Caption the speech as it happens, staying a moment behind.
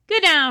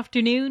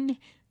afternoon.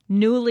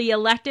 Newly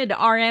elected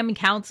RM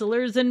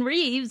councillors in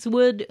Reeves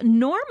would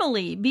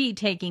normally be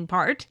taking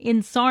part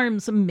in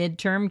SARM's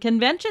midterm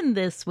convention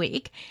this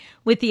week.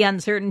 With the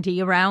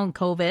uncertainty around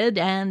COVID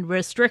and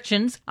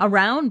restrictions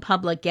around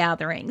public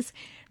gatherings,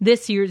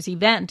 this year's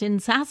event in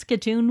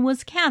Saskatoon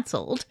was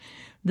cancelled.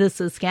 The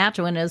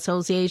Saskatchewan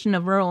Association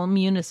of Rural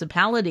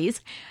Municipalities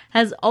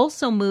has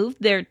also moved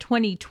their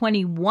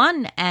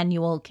 2021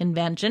 annual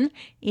convention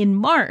in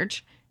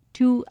March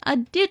to a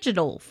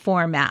digital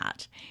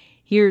format.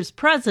 Here's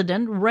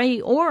President Ray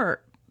Orr.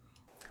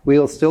 We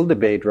will still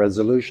debate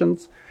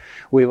resolutions.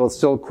 We will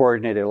still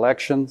coordinate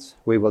elections.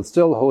 We will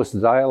still host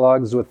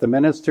dialogues with the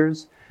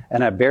ministers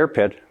and a bear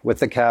pit with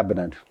the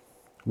cabinet.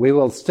 We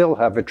will still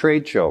have a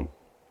trade show.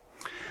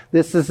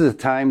 This is the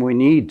time we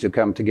need to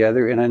come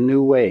together in a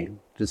new way,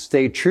 to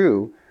stay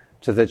true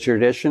to the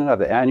tradition of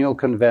the annual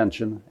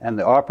convention and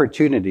the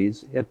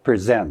opportunities it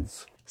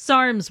presents.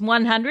 SARM's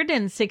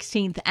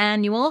 116th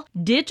annual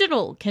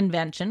digital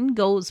convention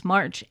goes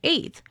March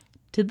 8th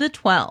to the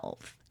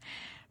 12th.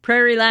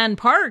 Prairieland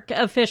Park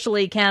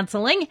officially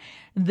cancelling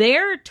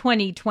their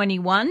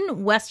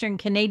 2021 Western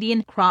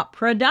Canadian Crop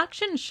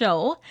Production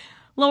Show.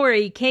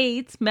 Lori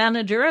Cates,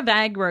 manager of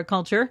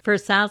agriculture for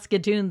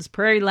Saskatoon's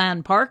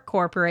Prairieland Park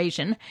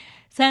Corporation,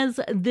 says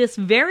this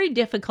very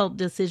difficult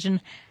decision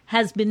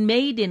has been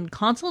made in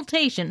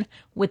consultation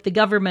with the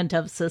Government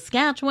of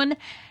Saskatchewan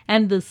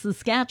and the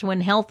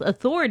Saskatchewan Health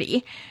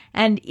Authority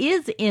and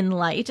is in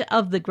light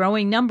of the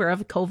growing number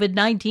of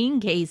COVID-19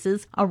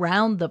 cases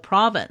around the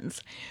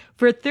province.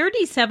 For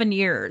 37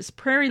 years,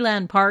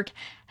 Prairieland Park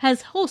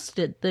has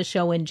hosted the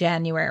show in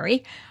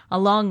January,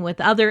 along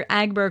with other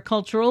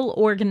agricultural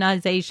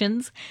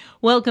organizations,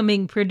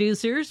 welcoming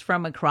producers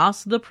from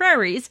across the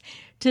prairies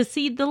to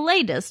see the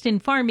latest in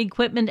farm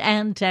equipment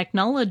and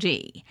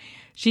technology.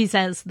 She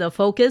says the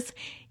focus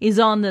is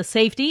on the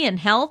safety and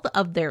health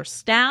of their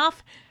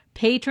staff,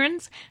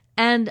 patrons,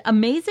 and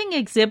amazing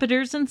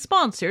exhibitors and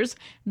sponsors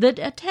that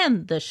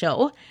attend the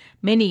show,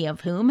 many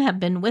of whom have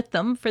been with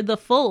them for the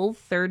full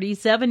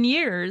 37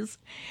 years.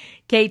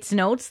 Cates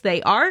notes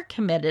they are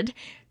committed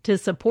to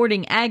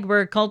supporting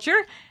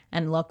agriculture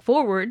and look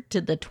forward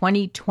to the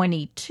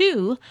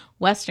 2022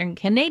 Western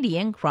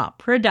Canadian Crop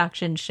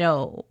Production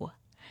Show.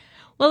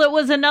 Well, it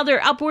was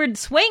another upward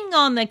swing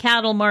on the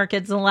cattle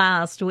markets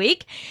last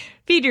week.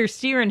 Feeder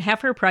steer and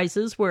heifer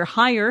prices were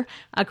higher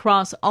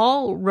across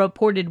all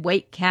reported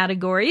weight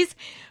categories.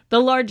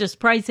 The largest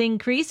price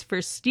increase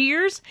for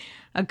steers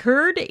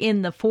occurred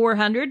in the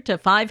 400 to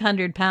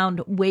 500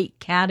 pound weight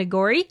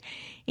category,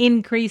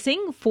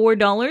 increasing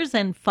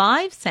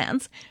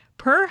 $4.05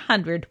 per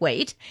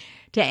hundredweight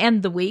to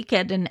end the week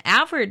at an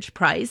average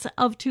price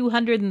of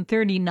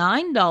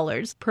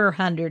 $239 per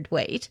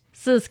hundredweight.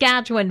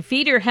 Saskatchewan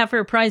feeder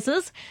heifer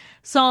prices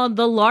saw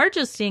the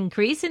largest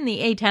increase in the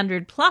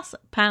 800-plus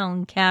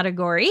pound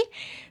category.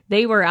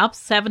 They were up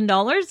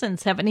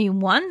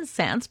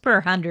 $7.71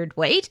 per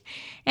hundredweight,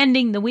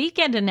 ending the week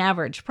at an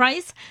average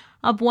price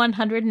of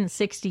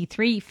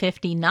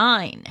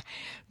 $163.59.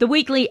 The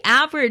weekly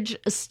average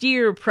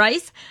steer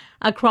price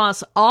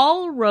across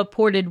all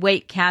reported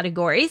weight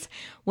categories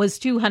was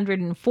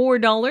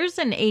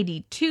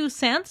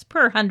 $204.82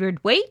 per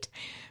hundredweight.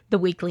 The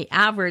weekly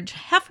average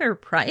heifer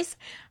price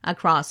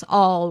across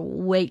all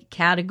weight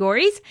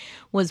categories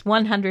was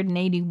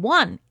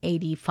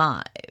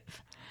 $181.85.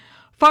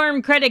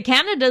 Farm Credit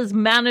Canada's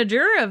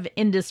manager of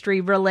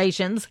industry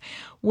relations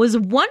was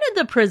one of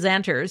the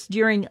presenters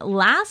during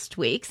last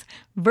week's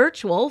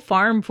virtual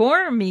Farm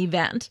Forum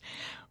event.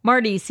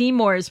 Marty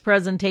Seymour's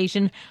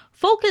presentation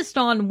focused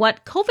on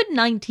what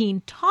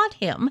COVID-19 taught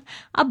him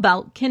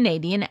about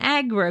Canadian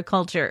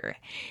agriculture.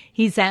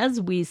 He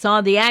says we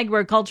saw the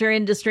agriculture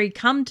industry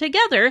come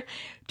together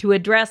to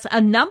address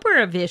a number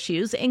of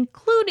issues,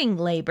 including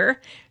labor,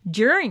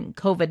 during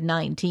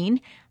COVID-19,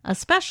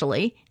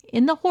 especially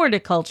in the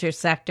horticulture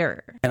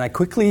sector. And I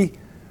quickly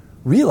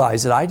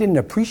realized that I didn't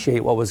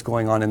appreciate what was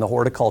going on in the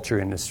horticulture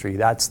industry.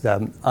 That's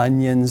the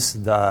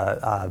onions,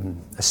 the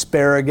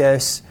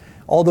asparagus,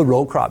 all the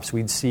row crops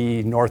we'd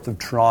see north of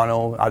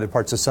Toronto, other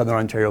parts of southern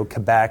Ontario,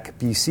 Quebec,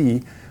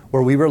 BC,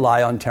 where we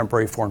rely on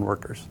temporary foreign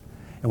workers.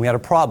 And we had a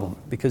problem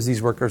because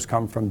these workers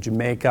come from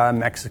Jamaica,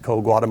 Mexico,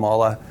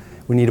 Guatemala.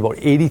 We need about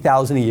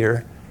 80,000 a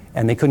year,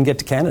 and they couldn't get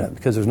to Canada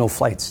because there's no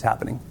flights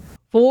happening.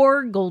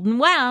 For Golden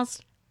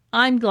West,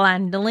 I'm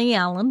Glendalee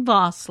Allen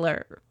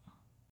Vossler.